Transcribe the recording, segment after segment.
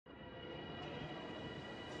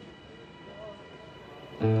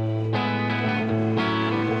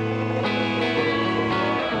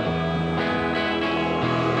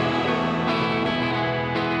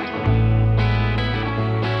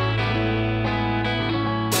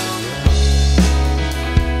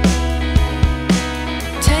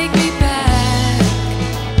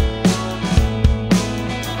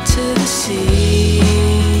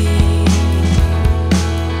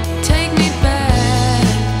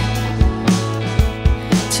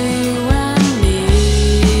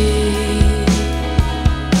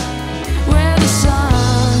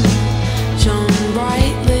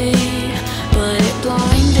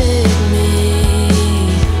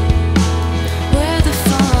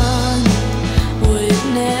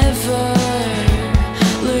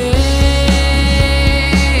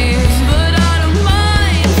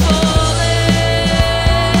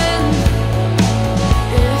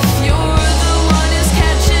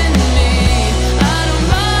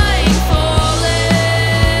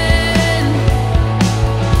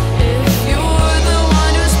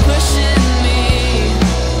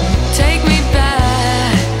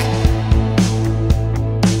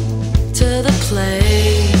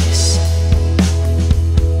place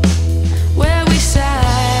where we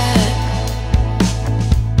sat,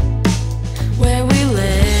 where we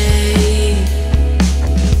lay,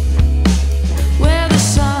 where the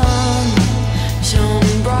sun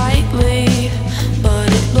shone brightly, but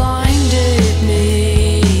it blinded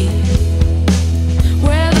me,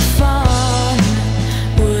 where the fun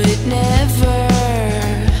would never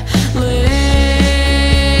leave.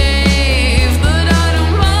 But I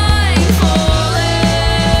don't mind falling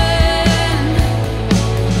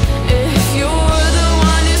if you're the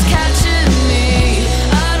one who's catching me.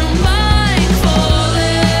 I don't mind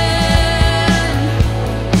falling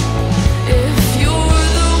if you're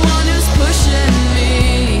the one who's pushing me.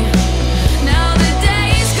 Now the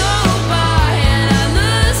days go by and I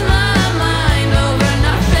lose my mind over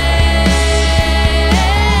nothing.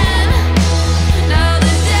 Now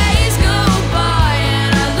the days go by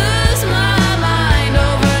and I lose my mind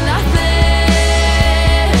over nothing.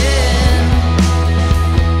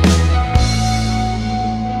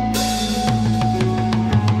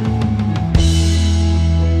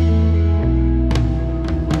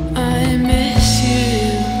 I miss you,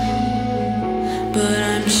 but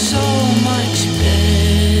I'm so much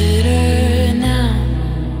better now.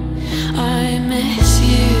 I miss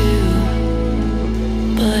you,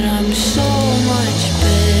 but I'm so much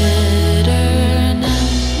better now.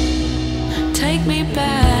 Take me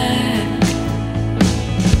back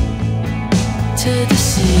to the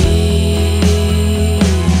sea.